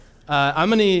I'm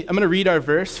gonna read our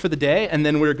verse for the day, and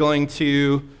then we're going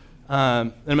to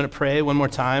I'm gonna pray one more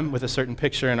time with a certain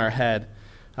picture in our head.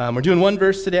 We're doing one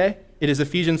verse today. It is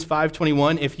Ephesians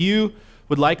 5:21. If you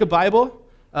would like a Bible,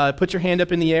 put your hand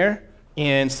up in the air,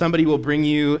 and somebody will bring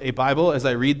you a Bible as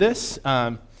I read this.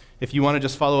 If you want to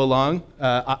just follow along,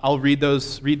 I'll read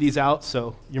these out.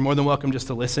 So you're more than welcome just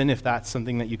to listen if that's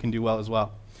something that you can do well as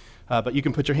well. But you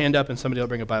can put your hand up, and somebody will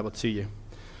bring a Bible to you.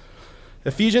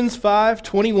 Ephesians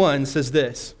 5:21 says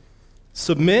this: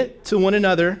 "Submit to one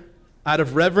another out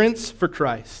of reverence for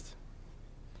Christ."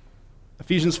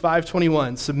 Ephesians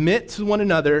 5:21, submit to one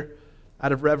another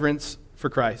out of reverence for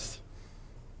Christ.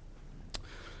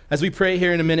 As we pray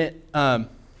here in a minute,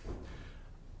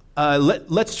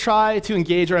 let's try to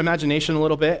engage our imagination a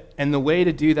little bit, and the way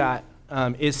to do that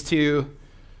is to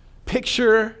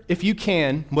picture, if you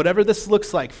can, whatever this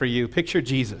looks like for you, picture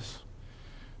Jesus.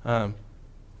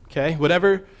 Okay,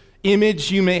 whatever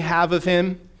image you may have of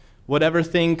him, whatever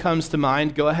thing comes to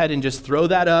mind, go ahead and just throw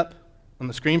that up on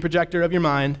the screen projector of your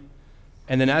mind,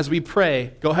 and then as we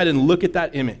pray, go ahead and look at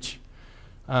that image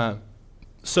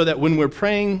so that when we're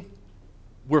praying,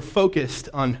 we're focused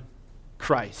on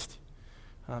Christ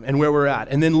and where we're at.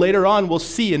 And then later on, we'll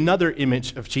see another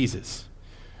image of Jesus,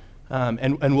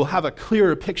 and we'll have a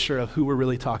clearer picture of who we're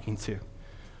really talking to.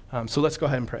 So let's go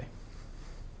ahead and pray.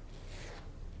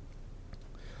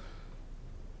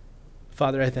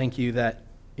 Father, I thank you that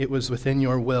it was within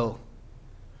your will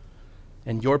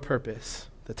and your purpose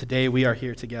that today we are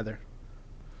here together,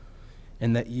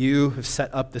 and that you have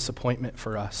set up this appointment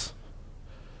for us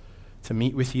to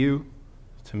meet with you,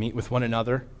 to meet with one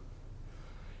another,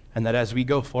 and that as we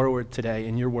go forward today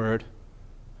in your word,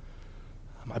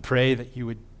 I pray that you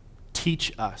would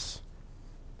teach us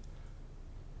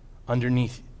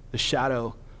underneath the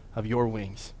shadow of your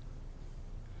wings,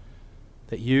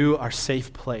 that you are a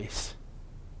safe place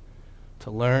to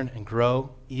learn and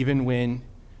grow even when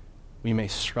we may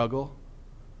struggle,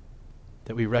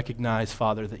 that we recognize,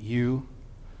 Father, that you,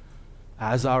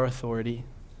 as our authority,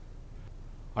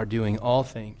 are doing all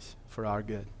things for our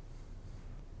good.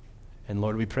 And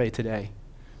Lord, we pray today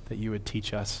that you would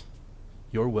teach us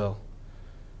your will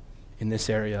in this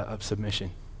area of submission.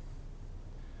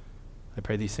 I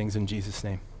pray these things in Jesus'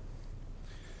 name.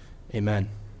 Amen.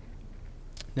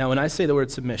 Now, when I say the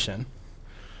word submission,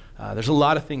 there's a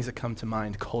lot of things that come to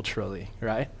mind culturally,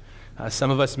 right?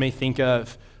 Some of us may think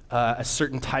of a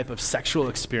certain type of sexual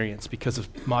experience because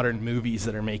of modern movies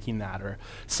that are making that, or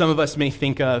some of us may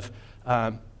think of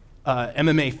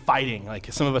MMA fighting,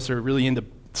 like some of us are really into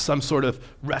some sort of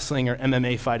wrestling or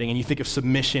MMA fighting, and you think of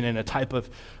submission and a type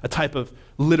of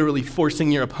literally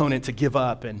forcing your opponent to give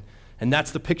up, and that's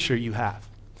the picture you have.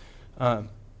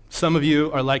 Some of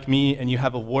you are like me, and you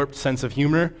have a warped sense of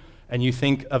humor, and you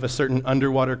think of a certain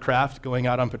underwater craft going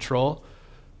out on patrol,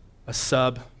 a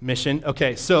submission.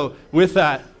 Okay, so with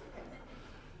that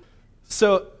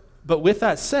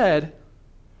said,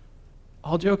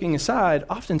 all joking aside,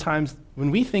 oftentimes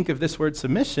when we think of this word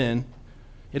submission,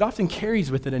 it often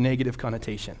carries with it a negative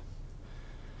connotation.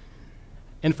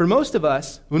 And for most of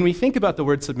us, when we think about the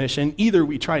word submission, either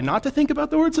we try not to think about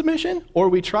the word submission, or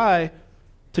we try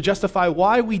to justify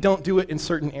why we don't do it in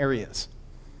certain areas.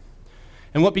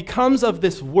 And what becomes of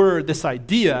this word, this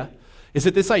idea, is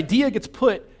that this idea gets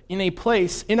put in a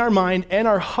place in our mind and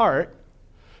our heart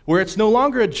where it's no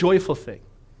longer a joyful thing.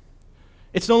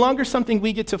 It's no longer something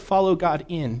we get to follow God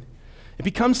in. It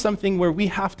becomes something where we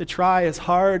have to try as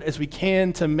hard as we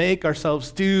can to make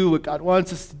ourselves do what God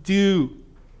wants us to do.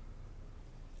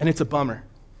 And it's a bummer.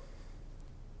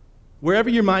 Wherever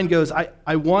your mind goes,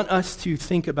 I want us to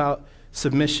think about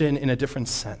submission in a different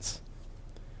sense,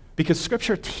 because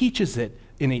Scripture teaches it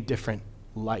in a different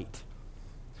light.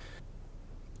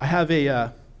 I have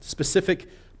a specific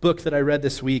book that I read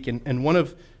this week, and one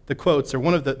of the quotes, or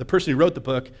one of the person who wrote the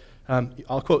book,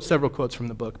 I'll quote several quotes from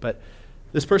the book, but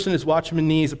this person is Watchman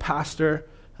Nee, he's a pastor,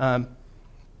 and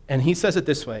he says it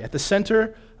this way: at the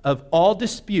center of all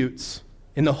disputes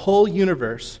in the whole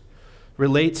universe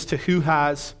relates to who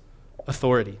has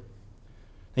authority.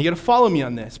 Now you got to follow me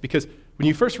on this, because when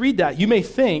you first read that, you may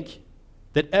think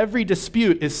that every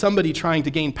dispute is somebody trying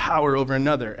to gain power over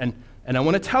another. And I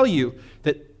want to tell you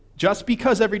that just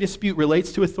because every dispute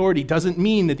relates to authority doesn't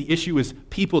mean that the issue is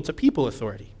people-to-people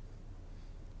authority.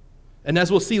 And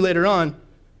as we'll see later on,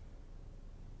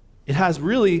 it has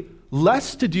really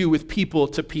less to do with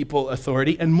people-to-people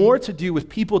authority and more to do with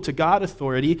people-to-God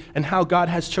authority and how God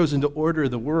has chosen to order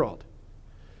the world.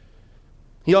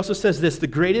 He also says this: the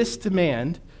greatest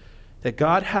demand that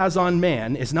God has on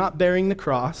man is not bearing the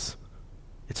cross,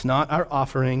 it's not our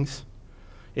offerings,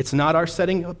 it's not our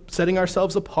setting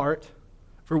ourselves apart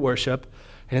for worship,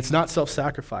 and it's not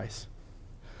self-sacrifice.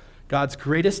 God's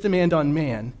greatest demand on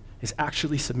man is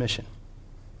actually submission.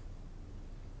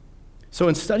 So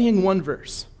in studying one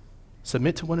verse,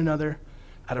 submit to one another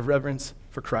out of reverence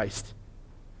for Christ,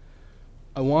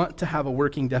 I want to have a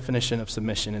working definition of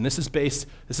submission. And this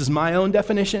is my own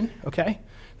definition, okay?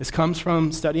 This comes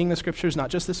from studying the scriptures, not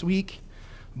just this week,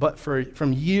 but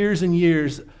from years and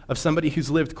years of somebody who's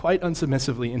lived quite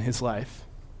unsubmissively in his life,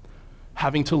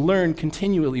 having to learn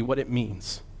continually what it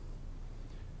means.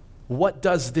 What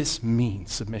does this mean,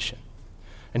 submission?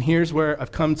 And here's where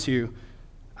I've come to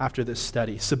after this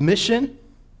study. Submission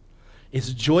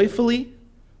is joyfully,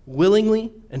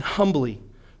 willingly, and humbly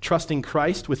trusting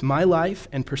Christ with my life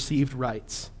and perceived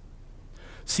rights,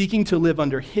 seeking to live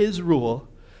under his rule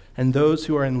and those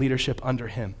who are in leadership under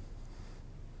him.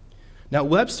 Now,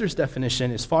 Webster's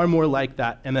definition is far more like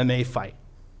that MMA fight.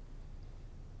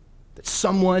 That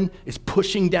someone is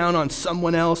pushing down on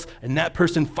someone else and that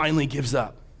person finally gives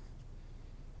up.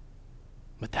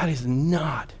 But that is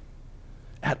not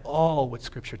at all what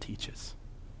Scripture teaches.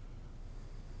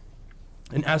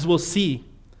 And as we'll see,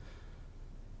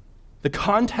 the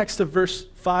context of verse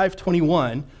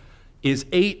 5:21 is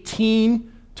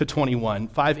 18 to 21,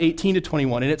 5:18 to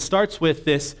 21, and it starts with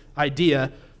this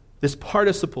idea, this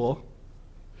participle,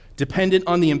 dependent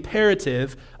on the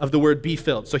imperative of the word be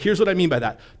filled. So here's what I mean by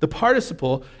that. The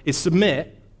participle is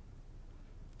submit.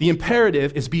 The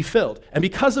imperative is be filled. And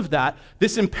because of that,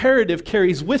 this imperative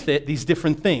carries with it these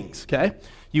different things, okay?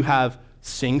 You have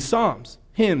sing psalms,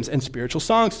 hymns, and spiritual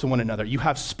songs to one another. You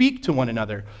have speak to one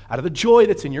another out of the joy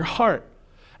that's in your heart.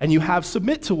 And you have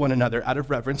submit to one another out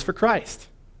of reverence for Christ.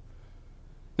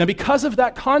 Now, because of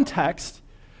that context,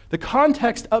 the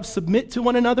context of submit to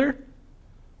one another,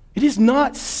 it is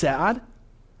not sad.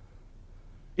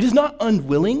 It is not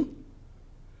unwilling.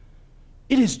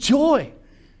 It is joy.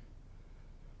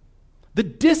 The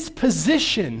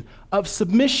disposition of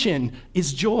submission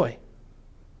is joy.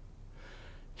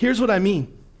 Here's what I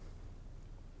mean.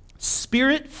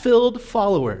 Spirit-filled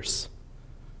followers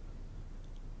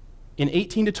in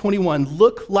 18 to 21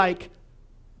 look like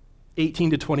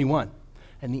 18 to 21.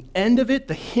 And the end of it,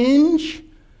 the hinge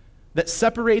that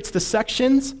separates the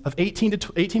sections of 18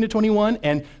 to 21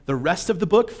 and the rest of the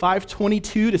book,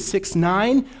 5:22 to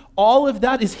 6:9, all of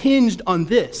that is hinged on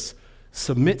this: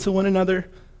 submit to one another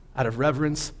out of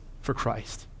reverence for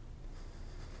Christ.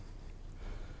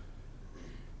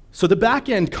 So the back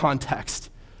end context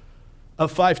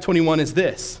of 5:21 is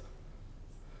this.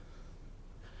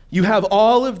 You have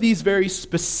all of these very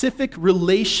specific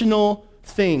relational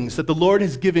things that the Lord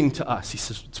is giving to us. He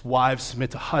says, it's wives,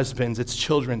 submit to husbands. It's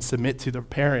children, submit to their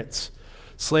parents.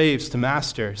 Slaves to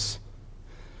masters.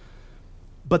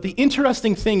 But the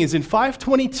interesting thing is in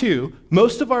 5:22,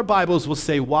 most of our Bibles will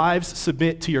say, wives,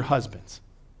 submit to your husbands.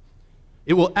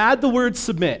 It will add the word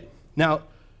submit. Now,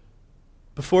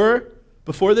 before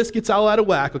this gets all out of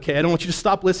whack, okay, I don't want you to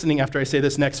stop listening after I say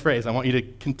this next phrase. I want you to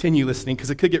continue listening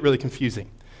because it could get really confusing.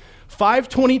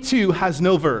 5:22 has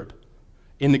no verb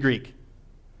in the Greek.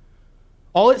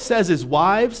 All it says is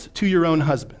wives to your own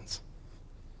husbands.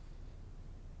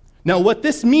 Now, what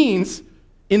this means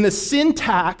in the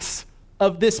syntax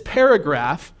of this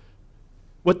paragraph,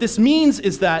 what this means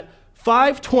is that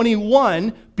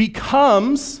 5:21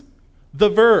 becomes the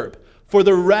verb for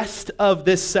the rest of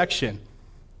this section.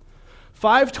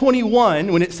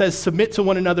 5:21, when it says submit to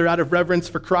one another out of reverence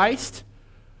for Christ,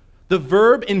 the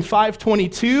verb in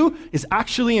 5:22 is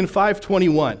actually in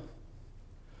 5:21.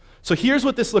 So here's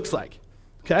what this looks like,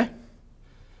 okay?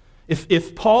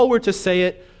 If Paul were to say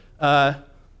it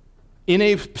in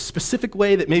a specific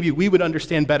way that maybe we would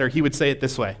understand better, he would say it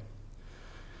this way.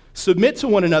 Submit to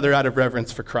one another out of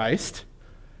reverence for Christ,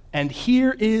 and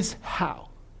here is how.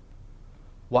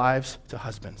 Wives to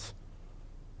husbands.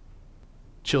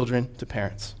 Children to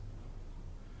parents.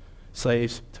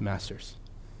 Slaves to masters.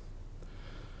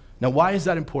 Now, why is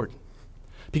that important?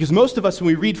 Because most of us, when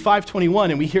we read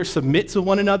 5:21 and we hear submit to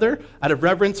one another out of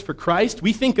reverence for Christ,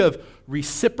 we think of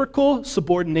reciprocal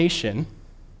subordination,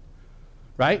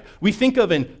 right? We think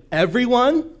of an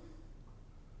everyone,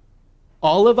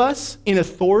 all of us, in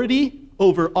authority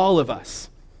over all of us.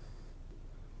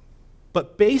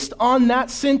 But based on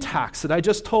that syntax that I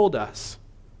just told us,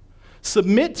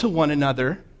 submit to one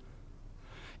another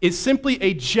is simply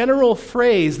a general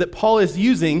phrase that Paul is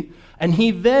using, and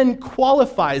he then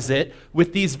qualifies it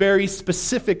with these very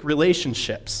specific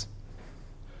relationships.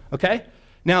 Okay?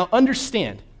 Now,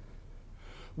 understand,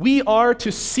 we are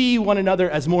to see one another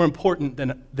as more important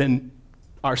than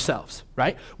ourselves,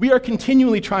 right? We are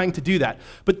continually trying to do that.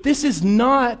 But this is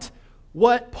not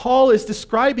what Paul is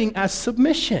describing as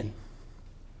submission.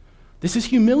 This is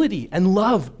humility and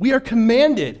love. We are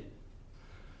commanded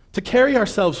to carry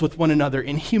ourselves with one another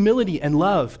in humility and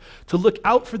love, to look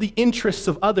out for the interests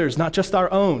of others, not just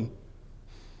our own.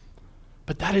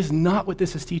 But that is not what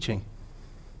this is teaching.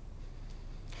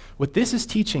 What this is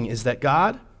teaching is that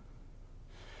God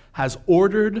has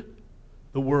ordered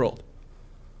the world.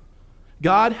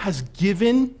 God has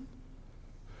given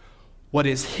what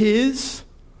is his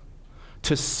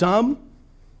to some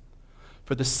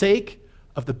for the sake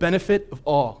of the benefit of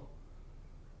all.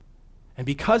 And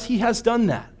because he has done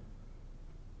that,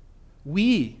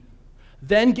 we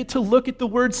then get to look at the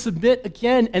word submit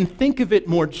again and think of it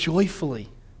more joyfully,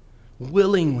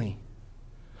 willingly,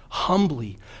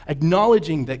 humbly,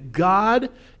 acknowledging that God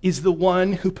is the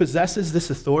one who possesses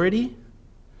this authority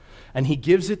and he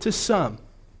gives it to some.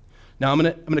 Now I'm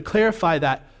going to clarify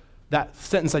that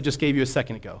sentence I just gave you a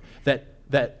second ago,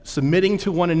 that submitting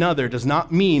to one another does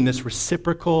not mean this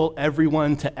reciprocal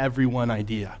everyone to everyone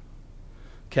idea.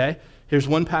 Okay? Here's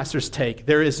one pastor's take.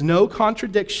 There is no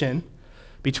contradiction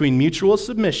between mutual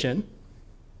submission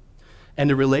and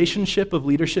a relationship of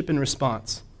leadership and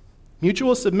response.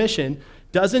 Mutual submission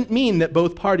doesn't mean that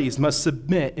both parties must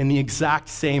submit in the exact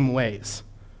same ways.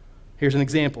 Here's an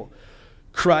example.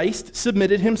 Christ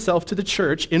submitted himself to the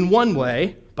church in one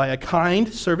way by a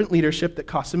kind servant leadership that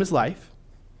cost him his life.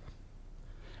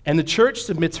 And the church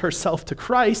submits herself to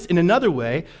Christ in another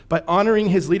way by honoring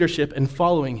his leadership and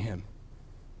following him.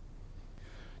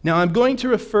 Now, I'm going to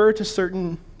refer to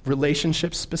certain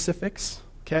relationship specifics,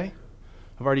 okay?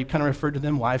 I've already kind of referred to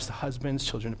them, wives to husbands,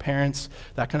 children to parents,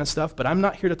 that kind of stuff, but I'm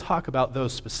not here to talk about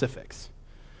those specifics,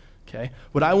 okay?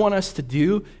 What I want us to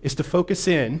do is to focus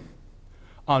in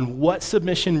on what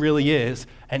submission really is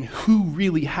and who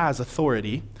really has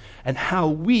authority and how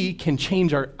we can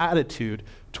change our attitude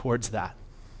towards that.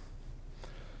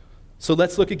 So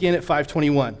let's look again at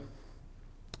 5:21.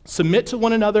 Submit to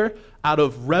one another out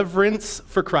of reverence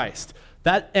for Christ.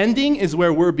 That ending is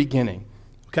where we're beginning,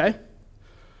 okay?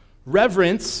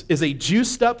 Reverence is a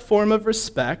juiced up form of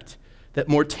respect that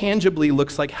more tangibly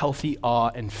looks like healthy awe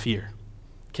and fear,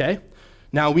 okay?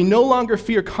 Now, we no longer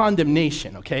fear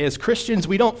condemnation, okay? As Christians,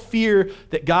 we don't fear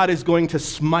that God is going to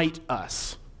smite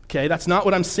us, okay? That's not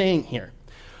what I'm saying here.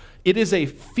 It is a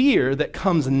fear that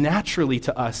comes naturally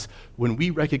to us when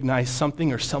we recognize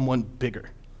something or someone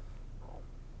bigger.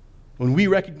 When we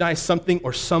recognize something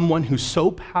or someone who's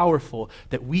so powerful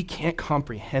that we can't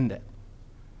comprehend it.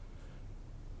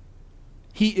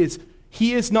 He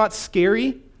is not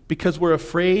scary because we're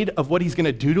afraid of what he's going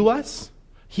to do to us.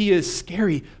 He is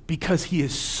scary because he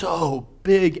is so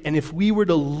big. And if we were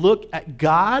to look at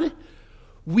God,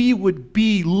 we would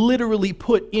be literally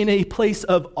put in a place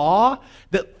of awe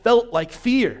that felt like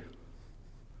fear.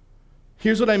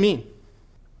 Here's what I mean.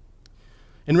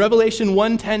 In Revelation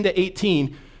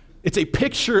 1:10-18, it's a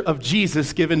picture of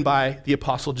Jesus given by the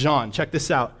Apostle John. Check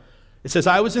this out. It says,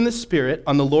 I was in the Spirit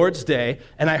on the Lord's day,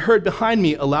 and I heard behind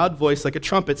me a loud voice like a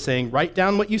trumpet saying, write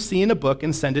down what you see in a book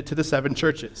and send it to the 7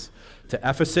 churches, to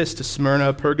Ephesus, to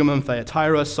Smyrna, Pergamum,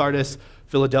 Thyatira, Sardis,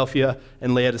 Philadelphia,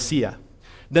 and Laodicea.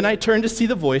 Then I turned to see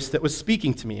the voice that was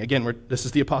speaking to me. Again, this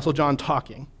is the Apostle John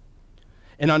talking.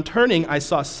 And on turning, I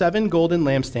saw 7 golden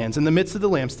lampstands. In the midst of the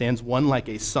lampstands, one like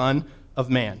a son of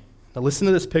man. Now listen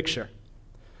to this picture.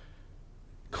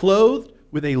 Clothed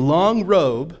with a long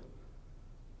robe,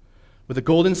 with a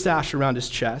golden sash around his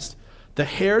chest, the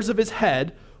hairs of his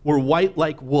head were white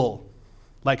like wool,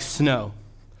 like snow.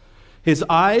 His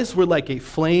eyes were like a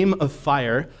flame of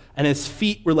fire, and his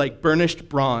feet were like burnished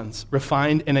bronze,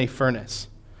 refined in a furnace.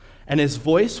 And his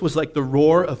voice was like the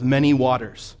roar of many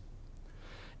waters.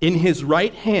 In his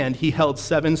right hand he held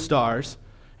 7 stars,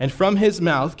 and from his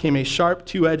mouth came a sharp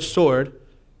 2-edged sword,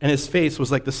 and his face was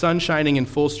like the sun shining in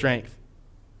full strength.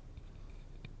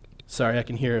 Sorry, I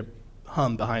can hear a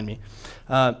hum behind me.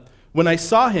 When I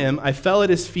saw him, I fell at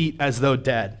his feet as though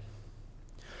dead.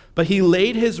 But he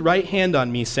laid his right hand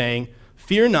on me, saying,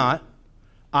 fear not,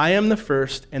 I am the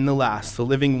first and the last, the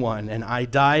living one, and I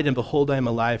died, and behold, I am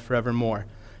alive forevermore,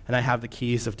 and I have the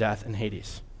keys of death and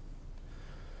Hades.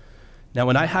 Now,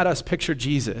 when I had us picture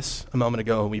Jesus a moment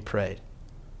ago when we prayed,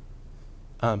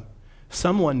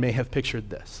 someone may have pictured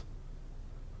this,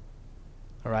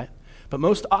 all right? But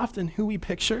most often, who we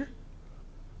picture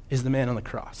is the man on the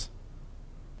cross.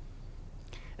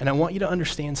 And I want you to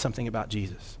understand something about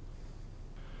Jesus.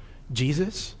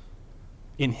 Jesus,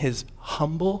 in his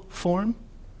humble form,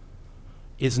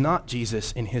 is not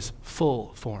Jesus in his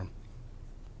full form.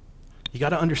 You got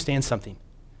to understand something.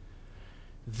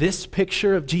 This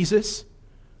picture of Jesus,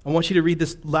 I want you to read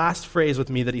this last phrase with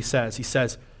me that he says. He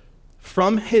says,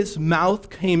 From his mouth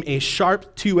came a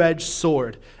sharp two-edged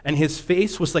sword, and his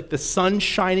face was like the sun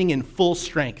shining in full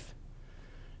strength.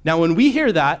 Now, when we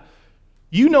hear that,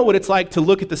 you know what it's like to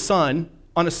look at the sun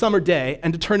on a summer day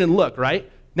and to turn and look,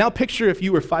 right? Now picture if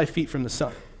you were 5 feet from the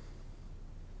sun.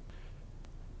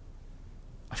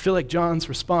 I feel like John's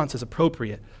response is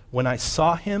appropriate. When I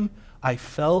saw him, I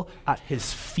fell at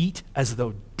his feet as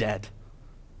though dead.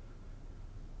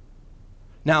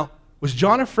 Now, was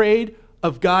John afraid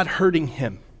of God hurting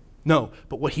him? No,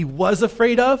 but what he was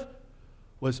afraid of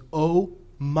was, oh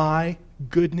my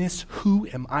goodness, who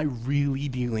am I really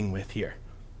dealing with here?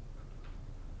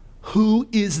 Who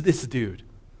is this dude?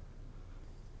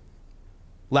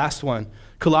 Last one,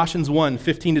 Colossians 1,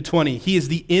 15 to 20. He is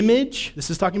the image, this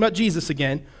is talking about Jesus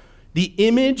again, the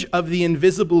image of the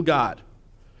invisible God.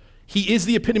 He is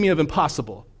the epitome of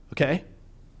impossible, okay?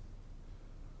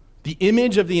 The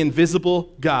image of the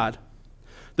invisible God,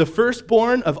 the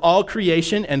firstborn of all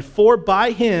creation, and for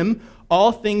by him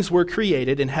all things were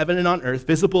created in heaven and on earth,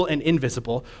 visible and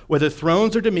invisible, whether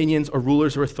thrones or dominions or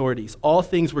rulers or authorities. All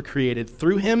things were created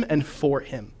through him and for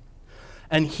him.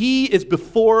 And he is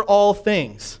before all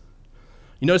things.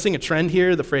 You noticing a trend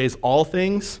here, the phrase all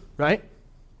things, right?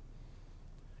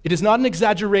 It is not an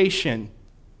exaggeration.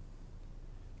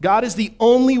 God is the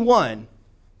only one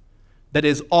that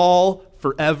is all,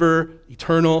 forever,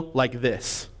 eternal, like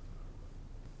this.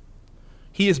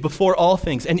 He is before all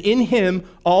things, and in him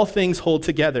all things hold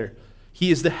together.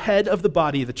 He is the head of the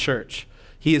body of the church.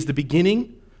 He is the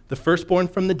beginning, the firstborn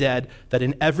from the dead, that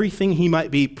in everything he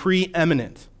might be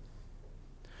preeminent.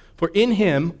 For in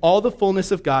him all the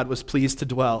fullness of God was pleased to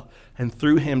dwell, and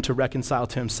through him to reconcile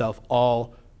to himself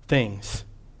all things,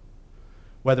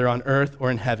 whether on earth or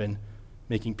in heaven,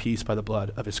 making peace by the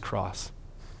blood of his cross.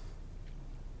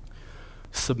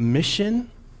 Submission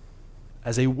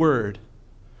as a word,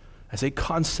 as a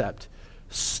concept,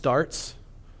 starts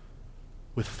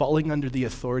with falling under the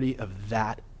authority of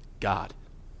that God.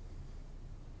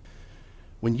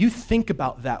 When you think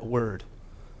about that word,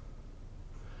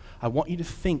 I want you to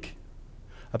think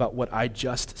about what I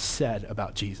just said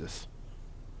about Jesus.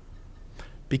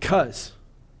 Because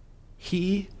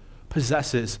he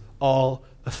possesses all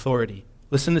authority.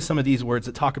 Listen to some of these words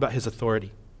that talk about his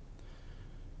authority.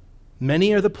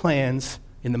 Many are the plans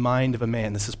in the mind of a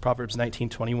man. This is Proverbs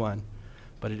 19:21.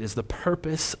 But it is the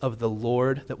purpose of the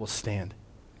Lord that will stand.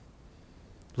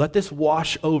 Let this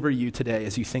wash over you today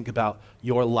as you think about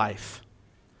your life.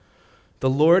 The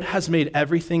Lord has made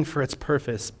everything for its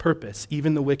purpose,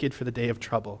 even the wicked for the day of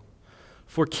trouble.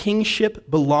 For kingship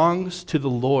belongs to the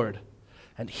Lord,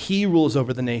 and he rules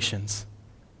over the nations.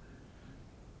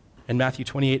 In Matthew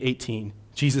 28:18,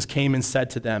 Jesus came and said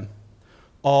to them,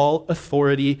 all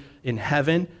authority in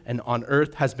heaven and on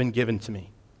earth has been given to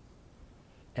me.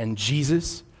 And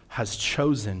Jesus has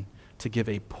chosen to give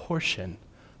a portion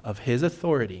of his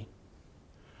authority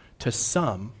to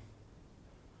some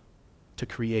to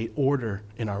create order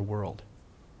in our world.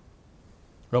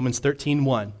 Romans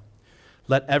 13:1,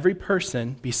 let every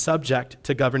person be subject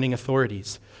to governing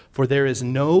authorities, for there is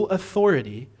no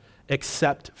authority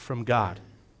except from God,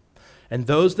 and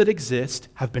those that exist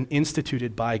have been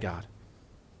instituted by God.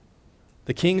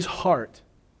 The king's heart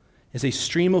is a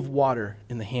stream of water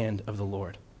in the hand of the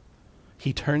Lord.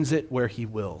 He turns it where he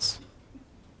wills.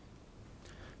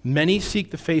 Many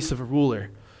seek the face of a ruler,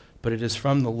 but it is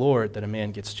from the Lord that a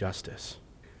man gets justice.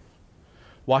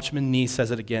 Watchman Nee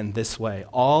says it again this way,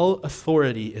 all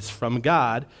authority is from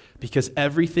God because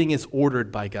everything is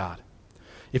ordered by God.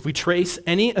 If we trace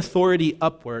any authority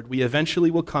upward, we eventually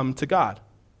will come to God.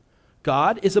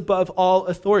 God is above all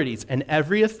authorities, and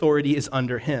every authority is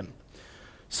under him.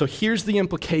 So here's the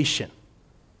implication.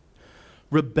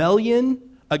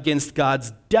 Rebellion against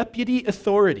God's deputy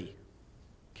authority,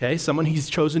 okay, someone he's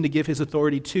chosen to give his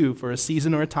authority to for a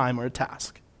season or a time or a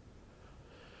task.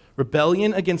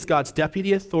 Rebellion against God's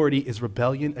deputy authority is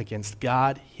rebellion against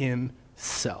God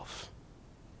himself.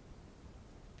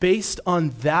 Based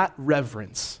on that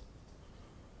reverence,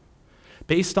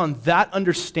 based on that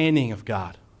understanding of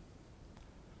God,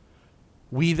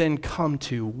 we then come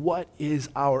to what is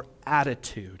our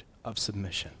attitude of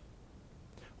submission?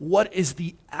 What is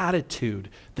the attitude,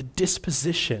 the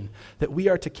disposition that we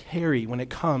are to carry when it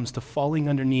comes to falling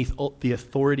underneath the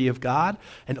authority of God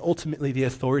and ultimately the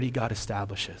authority God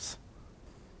establishes?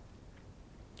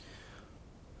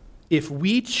 If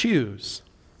we choose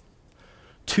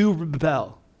to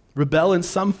rebel in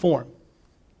some form,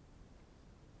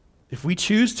 if we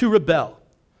choose to rebel,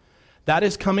 that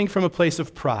is coming from a place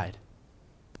of pride.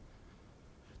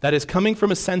 That is coming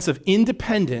from a sense of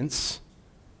independence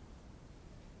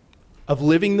of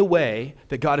living the way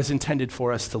that God has intended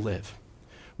for us to live.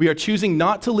 We are choosing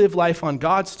not to live life on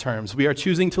God's terms. We are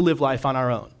choosing to live life on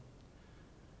our own.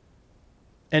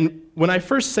 And when I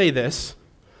first say this,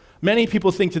 many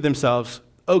people think to themselves,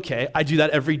 okay, I do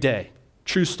that every day.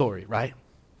 True story, right?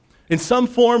 In some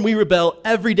form, we rebel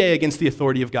every day against the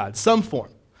authority of God. Some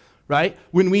form, right?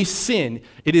 When we sin,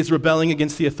 it is rebelling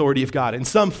against the authority of God in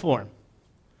some form.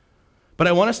 But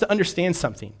I want us to understand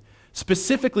something.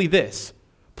 Specifically this,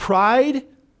 pride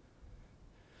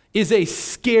is a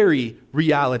scary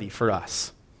reality for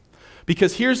us.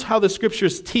 Because here's how the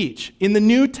scriptures teach. In the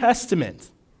New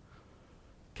Testament,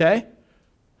 okay,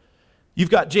 you've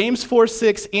got James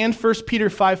 4:6 and 1 Peter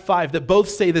 5:5 that both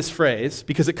say this phrase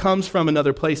because it comes from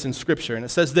another place in Scripture. And it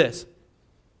says this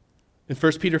in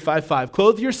 1 Peter 5:5,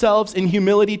 clothe yourselves in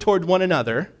humility toward one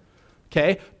another,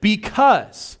 okay,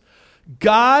 because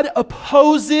God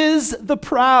opposes the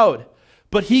proud,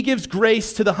 but he gives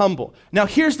grace to the humble. Now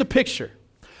here's the picture.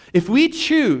 If we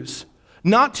choose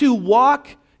not to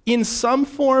walk in some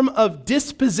form of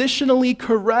dispositionally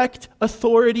correct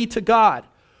authority to God,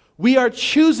 we are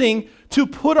choosing to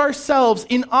put ourselves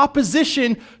in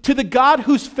opposition to the God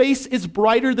whose face is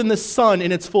brighter than the sun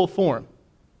in its full form.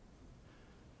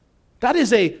 That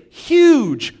is a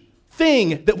huge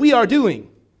thing that we are doing.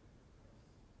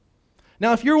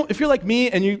 Now, if you're like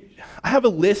me and I have a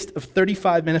list of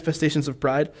 35 manifestations of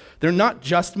pride. They're not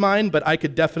just mine, but I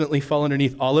could definitely fall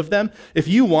underneath all of them. If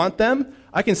you want them,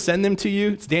 I can send them to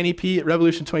you. It's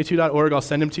DannyP@revolution22.org. I'll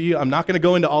send them to you. I'm not going to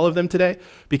go into all of them today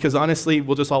because honestly,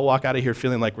 we'll just all walk out of here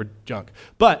feeling like we're junk.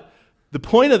 But the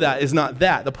point of that is not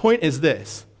that. The point is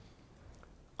this.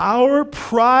 Our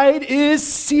pride is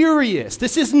serious.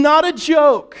 This is not a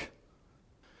joke.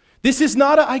 This is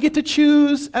not I get to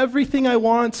choose everything I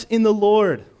want in the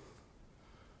Lord.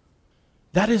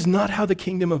 That is not how the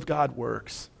kingdom of God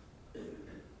works.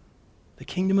 The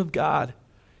kingdom of God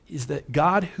is that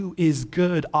God who is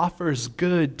good offers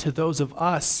good to those of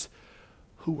us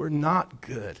who were not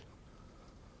good.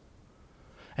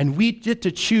 And we get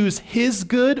to choose his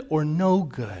good or no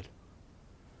good.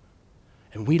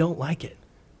 And we don't like it.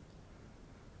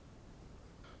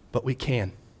 But we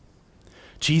can.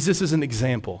 Jesus is an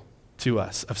example to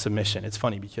us of submission. It's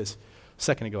funny because a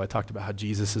second ago I talked about how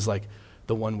Jesus is like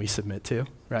the one we submit to,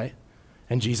 right?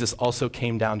 And Jesus also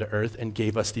came down to earth and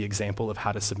gave us the example of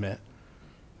how to submit.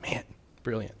 Man,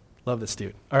 brilliant. Love this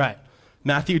dude. All right,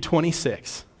 Matthew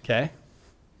 26, okay?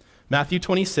 Matthew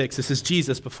 26, this is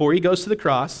Jesus before he goes to the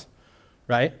cross,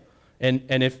 right? And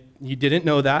if you didn't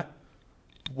know that,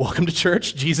 welcome to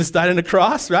church. Jesus died on a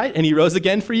cross, right? And he rose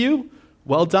again for you.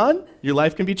 Well done. Your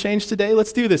life can be changed today.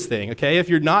 Let's do this thing, okay? If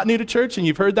you're not new to church and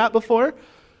you've heard that before,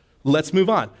 let's move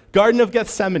on. Garden of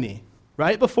Gethsemane,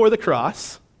 right before the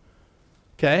cross,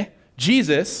 okay?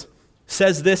 Jesus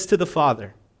says this to the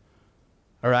Father,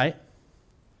 all right?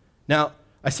 Now,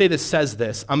 I say this, says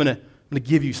this. I'm going to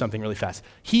give you something really fast.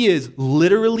 He is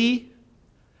literally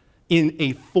in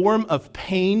a form of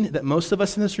pain that most of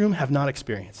us in this room have not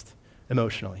experienced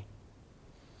emotionally.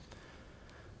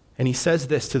 And he says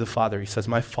this to the Father. He says,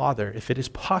 my Father, if it is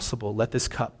possible, let this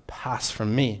cup pass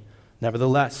from me.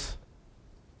 Nevertheless,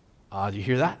 do you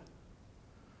hear that?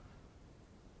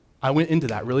 I went into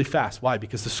that really fast. Why?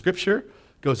 Because the scripture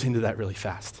goes into that really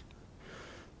fast.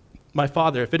 My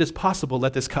Father, if it is possible,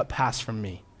 let this cup pass from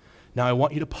me. Now I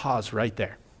want you to pause right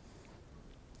there.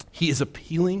 He is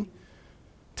appealing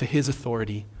to his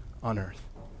authority on earth.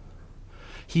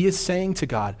 He is saying to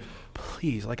God,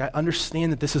 please, like I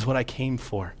understand that this is what I came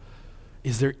for.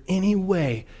 Is there any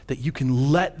way that you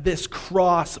can let this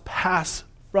cross pass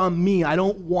from me? I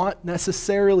don't want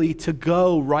necessarily to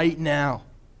go right now.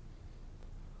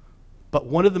 But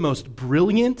one of the most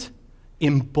brilliant,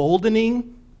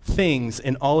 emboldening things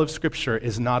in all of Scripture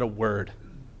is not a word.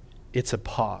 It's a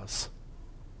pause.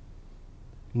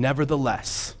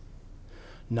 Nevertheless,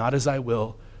 not as I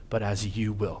will, but as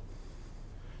you will.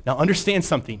 Now understand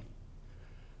something.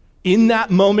 In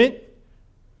that moment,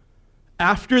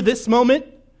 after this moment,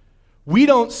 we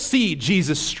don't see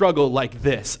Jesus struggle like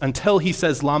this until he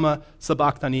says, Lama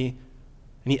sabachthani,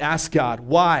 and he asks God,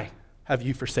 why have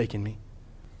you forsaken me?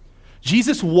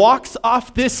 Jesus walks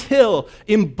off this hill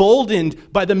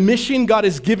emboldened by the mission God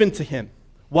has given to him.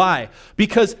 Why?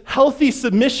 Because healthy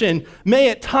submission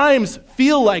may at times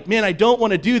feel like, man, I don't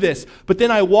want to do this, but then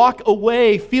I walk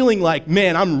away feeling like,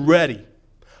 man, I'm ready.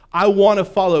 I want to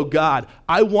follow God.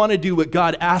 I want to do what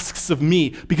God asks of me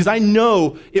because I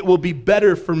know it will be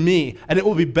better for me and it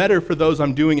will be better for those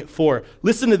I'm doing it for.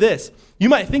 Listen to this. You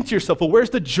might think to yourself, well,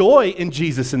 where's the joy in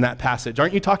Jesus in that passage?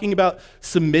 Aren't you talking about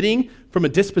submitting from a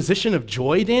disposition of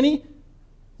joy, Danny?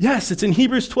 Yes, it's in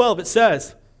Hebrews 12. It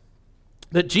says,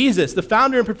 That Jesus, the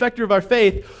founder and perfecter of our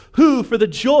faith, who for the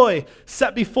joy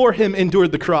set before him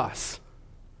endured the cross.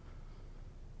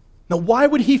 Now, why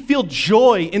would he feel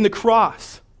joy in the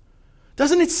cross?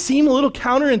 Doesn't it seem a little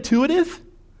counterintuitive?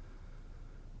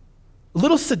 A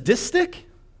little sadistic?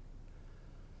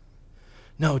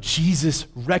 No, Jesus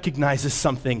recognizes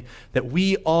something that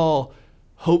we all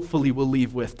hopefully will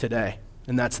leave with today,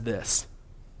 and that's this.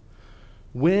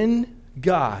 When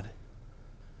God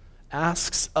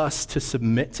asks us to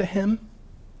submit to him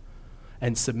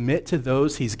and submit to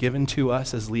those he's given to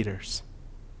us as leaders,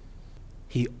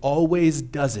 he always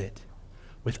does it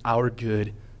with our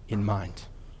good in mind.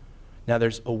 Now,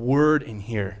 there's a word in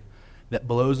here that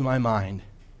blows my mind,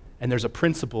 and there's a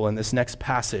principle in this next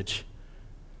passage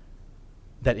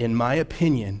that, in my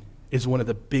opinion, is one of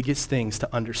the biggest things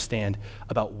to understand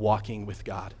about walking with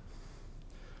God.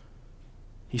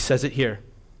 He says it here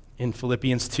in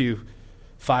Philippians 2,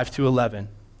 5-11.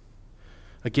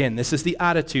 Again, this is the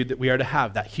attitude that we are to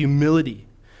have, that humility.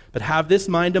 But have this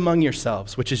mind among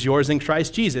yourselves, which is yours in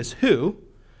Christ Jesus, who,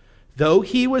 though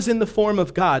he was in the form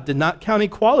of God, did not count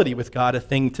equality with God a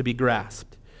thing to be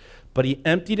grasped. But he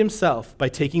emptied himself by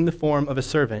taking the form of a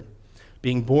servant.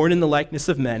 Being born in the likeness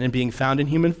of men and being found in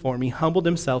human form, he humbled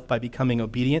himself by becoming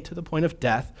obedient to the point of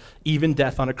death, even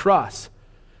death on a cross.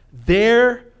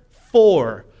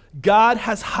 Therefore, God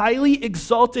has highly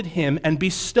exalted him and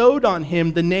bestowed on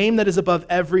him the name that is above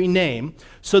every name,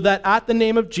 so that at the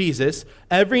name of Jesus,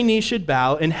 every knee should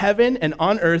bow in heaven and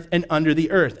on earth and under the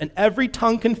earth, and every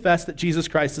tongue confess that Jesus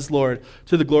Christ is Lord,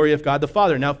 to the glory of God the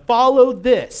Father. Now follow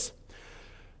this.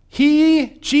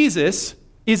 He, Jesus,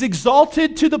 is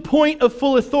exalted to the point of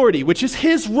full authority, which is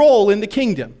his role in the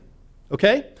kingdom,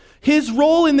 okay? His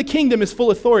role in the kingdom is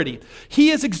full authority. He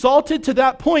is exalted to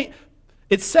that point,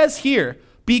 it says here,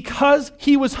 because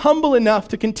he was humble enough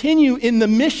to continue in the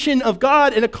mission of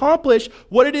God and accomplish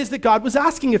what it is that God was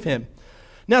asking of him.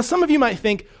 Now, some of you might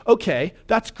think, okay,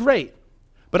 that's great,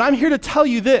 but I'm here to tell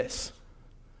you this.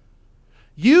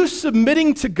 You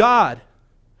submitting to God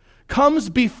comes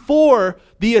before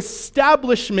the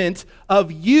establishment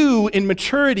of you in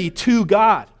maturity to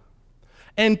God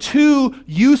and to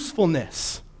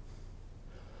usefulness.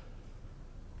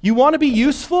 You want to be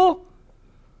useful?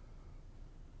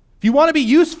 If you want to be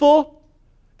useful,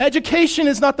 education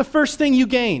is not the first thing you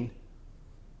gain.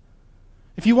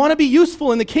 If you want to be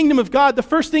useful in the kingdom of God, the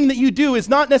first thing that you do is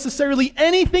not necessarily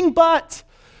anything but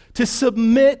to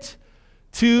submit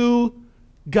to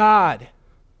God.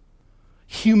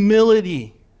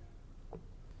 Humility.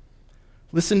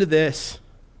 Listen to this.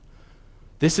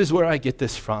 This is where I get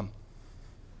this from.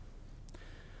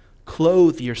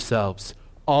 Clothe yourselves,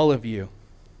 all of you,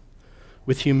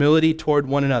 with humility toward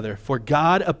one another. For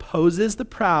God opposes the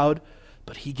proud,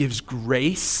 but he gives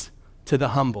grace to the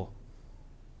humble.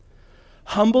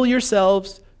 Humble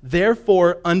yourselves,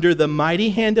 therefore, under the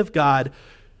mighty hand of God,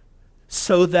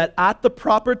 so that at the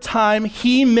proper time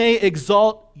he may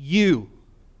exalt you.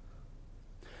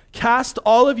 Cast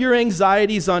all of your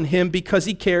anxieties on him because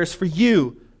he cares for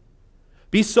you.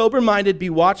 Be sober-minded, be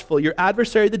watchful. Your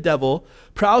adversary, the devil,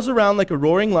 prowls around like a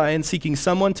roaring lion seeking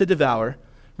someone to devour.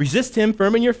 Resist him,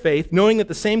 firm in your faith, knowing that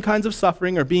the same kinds of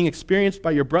suffering are being experienced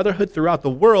by your brotherhood throughout the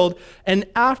world. And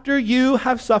after you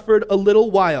have suffered a little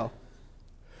while,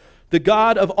 the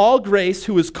God of all grace,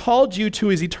 who has called you to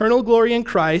his eternal glory in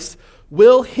Christ,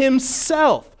 will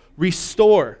himself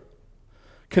restore,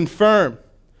 confirm,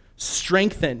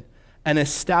 strengthen, and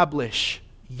establish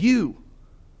you.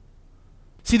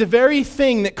 See, the very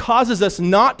thing that causes us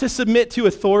not to submit to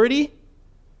authority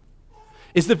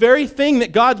is the very thing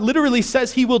that God literally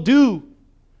says he will do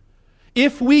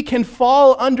if we can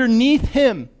fall underneath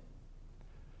him.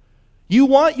 You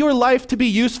want your life to be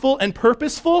useful and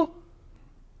purposeful?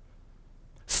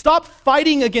 Stop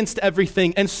fighting against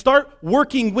everything and start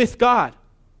working with God.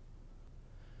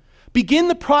 Begin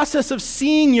the process of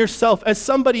seeing yourself as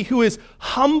somebody who is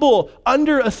humble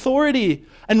under authority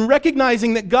and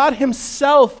recognizing that God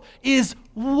himself is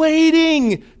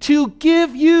waiting to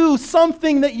give you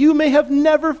something that you may have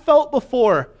never felt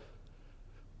before.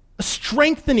 A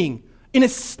strengthening, an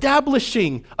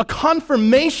establishing, a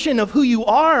confirmation of who you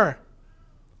are.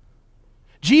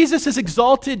 Jesus is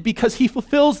exalted because he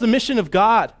fulfills the mission of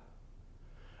God.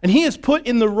 And he is put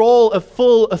in the role of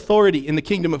full authority in the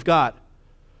kingdom of God.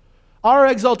 Our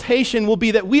exaltation will be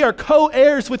that we are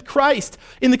co-heirs with Christ.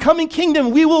 In the coming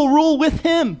kingdom, we will rule with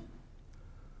him,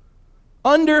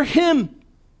 under him.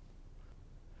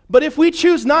 But if we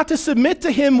choose not to submit to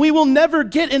him, we will never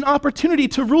get an opportunity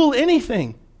to rule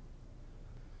anything.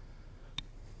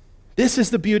 This is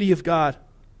the beauty of God.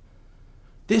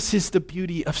 This is the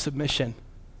beauty of submission.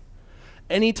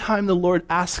 anytime the Lord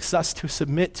asks us to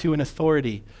submit to an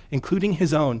authority, including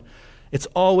his own, it's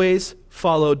always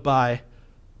followed by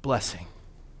blessing.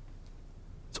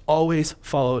 It's always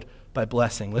followed by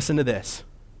blessing. Listen to this.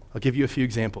 I'll give you a few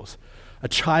examples. A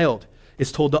child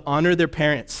is told to honor their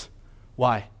parents.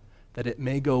 Why? That it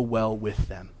may go well with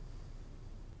them.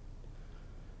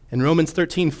 In Romans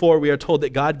 13:4, we are told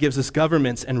that God gives us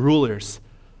governments and rulers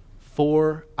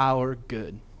for our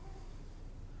good.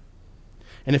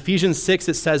 In Ephesians 6,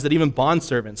 it says that even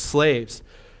bondservants, slaves,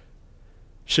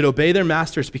 should obey their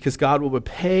masters because God will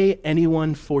repay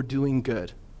anyone for doing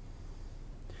good.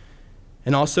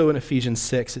 And also in Ephesians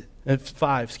 5,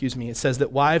 it says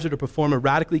that wives are to perform a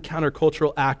radically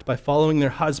countercultural act by following their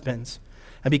husbands.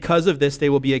 And because of this, they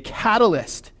will be a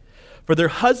catalyst for their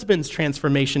husband's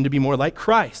transformation to be more like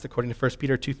Christ, according to 1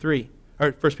 Peter 3.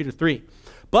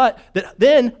 But that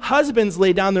then husbands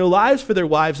lay down their lives for their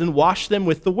wives and wash them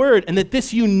with the word, and that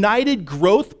this united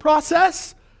growth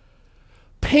process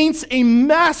paints a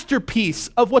masterpiece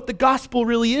of what the gospel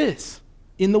really is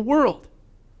in the world.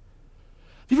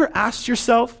 Have you ever asked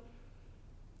yourself,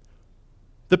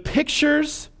 the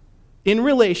pictures in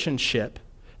relationship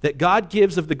that God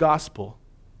gives of the gospel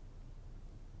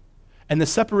and the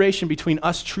separation between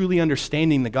us truly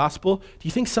understanding the gospel, do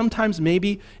you think sometimes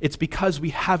maybe it's because we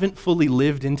haven't fully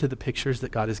lived into the pictures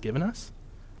that God has given us?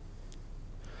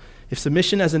 If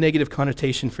submission has a negative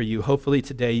connotation for you, hopefully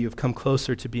today you have come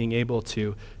closer to being able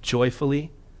to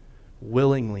joyfully,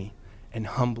 willingly, and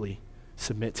humbly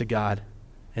submit to God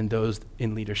and those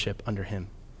in leadership under him.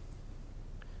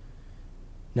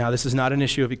 Now, this is not an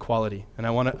issue of equality, and I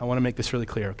want to make this really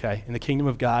clear, okay? In the kingdom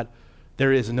of God,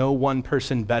 there is no one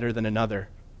person better than another,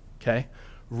 okay?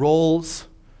 Roles,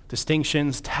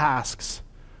 distinctions, tasks,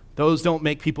 those don't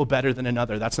make people better than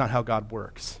another. That's not how God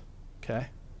works, okay?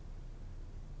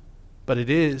 But it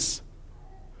is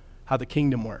how the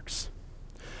kingdom works.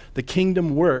 The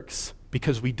kingdom works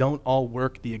because we don't all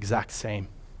work the exact same.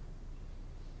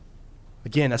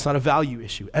 Again, that's not a value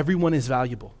issue. Everyone is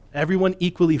valuable. Everyone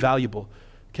equally valuable,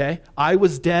 okay? I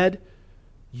was dead.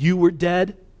 You were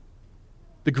dead.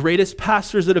 The greatest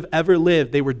pastors that have ever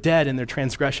lived, they were dead in their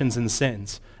transgressions and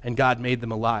sins, and God made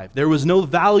them alive. There was no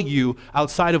value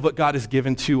outside of what God has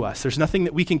given to us. There's nothing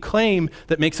that we can claim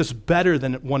that makes us better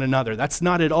than one another. That's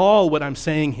not at all what I'm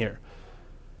saying here.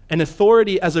 And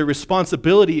authority as a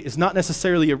responsibility is not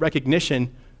necessarily a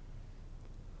recognition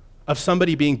of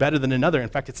somebody being better than another. In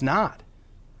fact, it's not.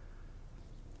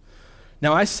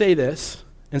 Now, I say this,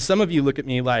 and some of you look at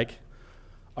me like,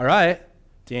 all right,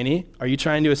 Danny, are you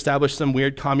trying to establish some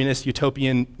weird communist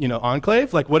utopian,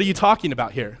 enclave? Like, what are you talking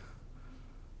about here?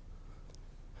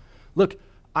 Look,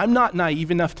 I'm not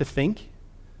naive enough to think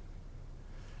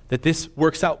that this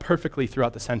works out perfectly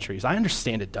throughout the centuries. I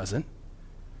understand it doesn't.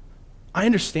 I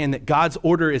understand that God's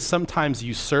order is sometimes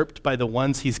usurped by the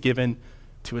ones he's given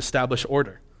to establish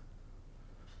order.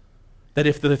 That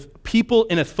if the people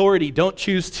in authority don't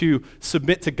choose to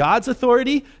submit to God's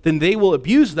authority, then they will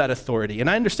abuse that authority. And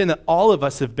I understand that all of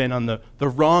us have been on the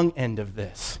wrong end of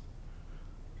this.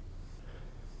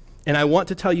 And I want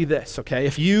to tell you this, okay?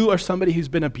 If you are somebody who's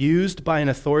been abused by an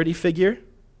authority figure,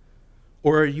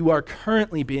 or you are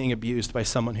currently being abused by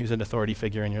someone who's an authority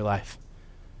figure in your life,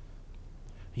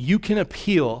 you can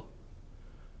appeal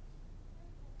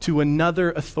to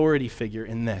another authority figure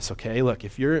in this, okay? Look,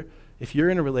 if you're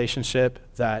in a relationship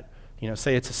that,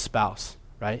 say it's a spouse,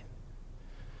 right?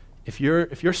 If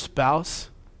your spouse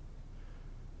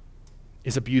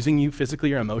is abusing you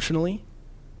physically or emotionally,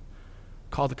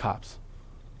 call the cops,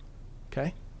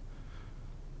 okay?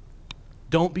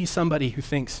 Don't be somebody who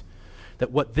thinks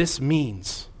that what this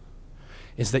means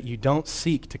is that you don't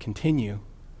seek to continue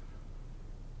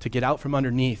to get out from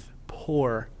underneath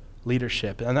poor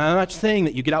leadership. And I'm not saying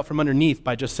that you get out from underneath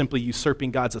by just simply usurping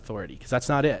God's authority, because that's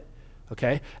not it.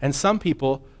 Okay? And some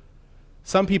people,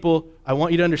 I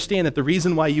want you to understand that the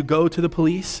reason why you go to the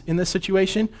police in this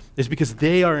situation is because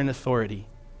they are in authority.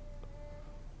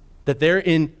 That they're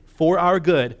in for our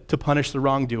good to punish the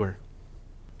wrongdoer.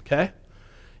 Okay?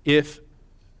 If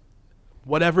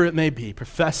whatever it may be,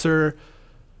 professor,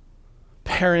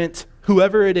 parent,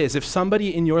 whoever it is, if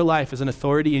somebody in your life is an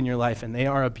authority in your life and they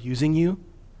are abusing you,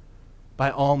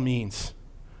 by all means,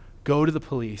 go to the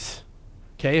police.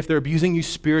 Okay, if they're abusing you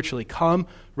spiritually, come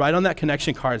write on that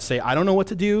connection card, say, I don't know what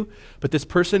to do, but this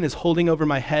person is holding over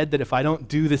my head that if I don't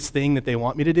do this thing that they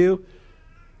want me to do,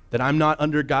 that I'm not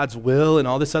under God's will and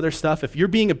all this other stuff. If you're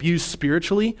being abused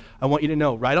spiritually, I want you to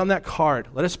know, write on that card,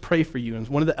 let us pray for you. And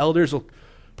one of the elders will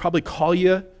probably call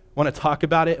you, want to talk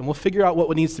about it, and we'll figure out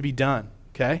what needs to be done,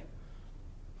 okay?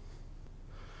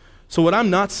 So what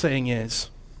I'm not saying is,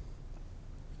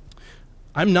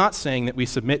 I'm not saying that we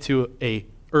submit to a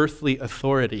earthly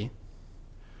authority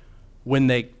when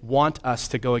they want us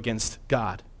to go against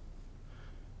God,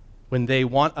 when they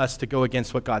want us to go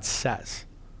against what God says.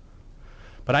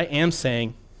 But I am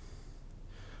saying,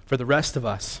 for the rest of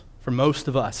us, for most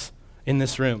of us in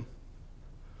this room,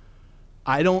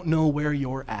 I don't know where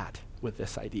you're at with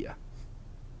this idea.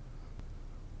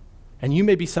 And you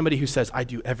may be somebody who says, I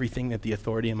do everything that the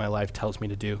authority in my life tells me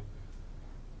to do.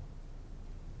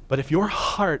 But if your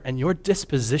heart and your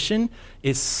disposition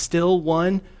is still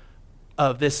one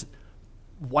of this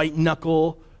white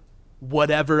knuckle,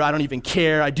 whatever, I don't even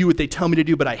care, I do what they tell me to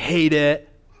do, but I hate it,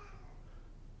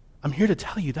 I'm here to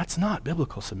tell you that's not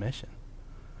biblical submission.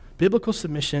 Biblical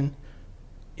submission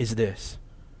is this,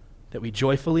 that we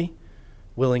joyfully,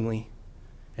 willingly,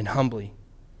 and humbly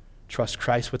trust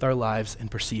Christ with our lives and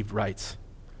perceived rights,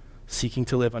 seeking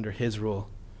to live under his rule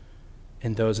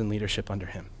and those in leadership under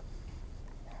him.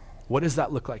 What does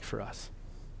that look like for us?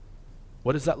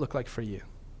 What does that look like for you?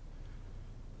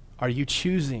 Are you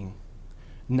choosing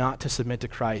not to submit to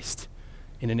Christ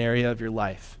in an area of your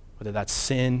life, whether that's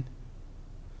sin,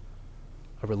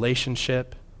 a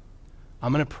relationship?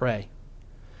 I'm going to pray.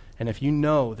 And if you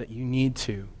know that you need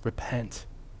to repent,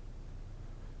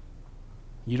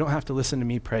 you don't have to listen to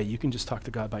me pray. You can just talk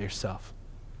to God by yourself.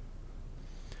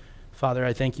 Father,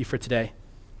 I thank you for today.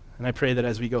 And I pray that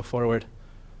as we go forward,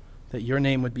 that your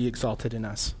name would be exalted in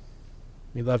us.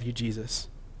 We love you, Jesus.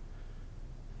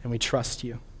 And we trust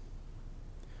you.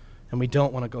 And we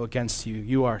don't want to go against you.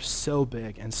 You are so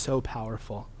big and so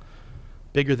powerful,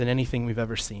 bigger than anything we've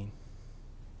ever seen.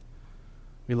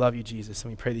 We love you, Jesus,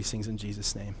 and we pray these things in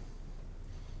Jesus' name.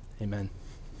 Amen.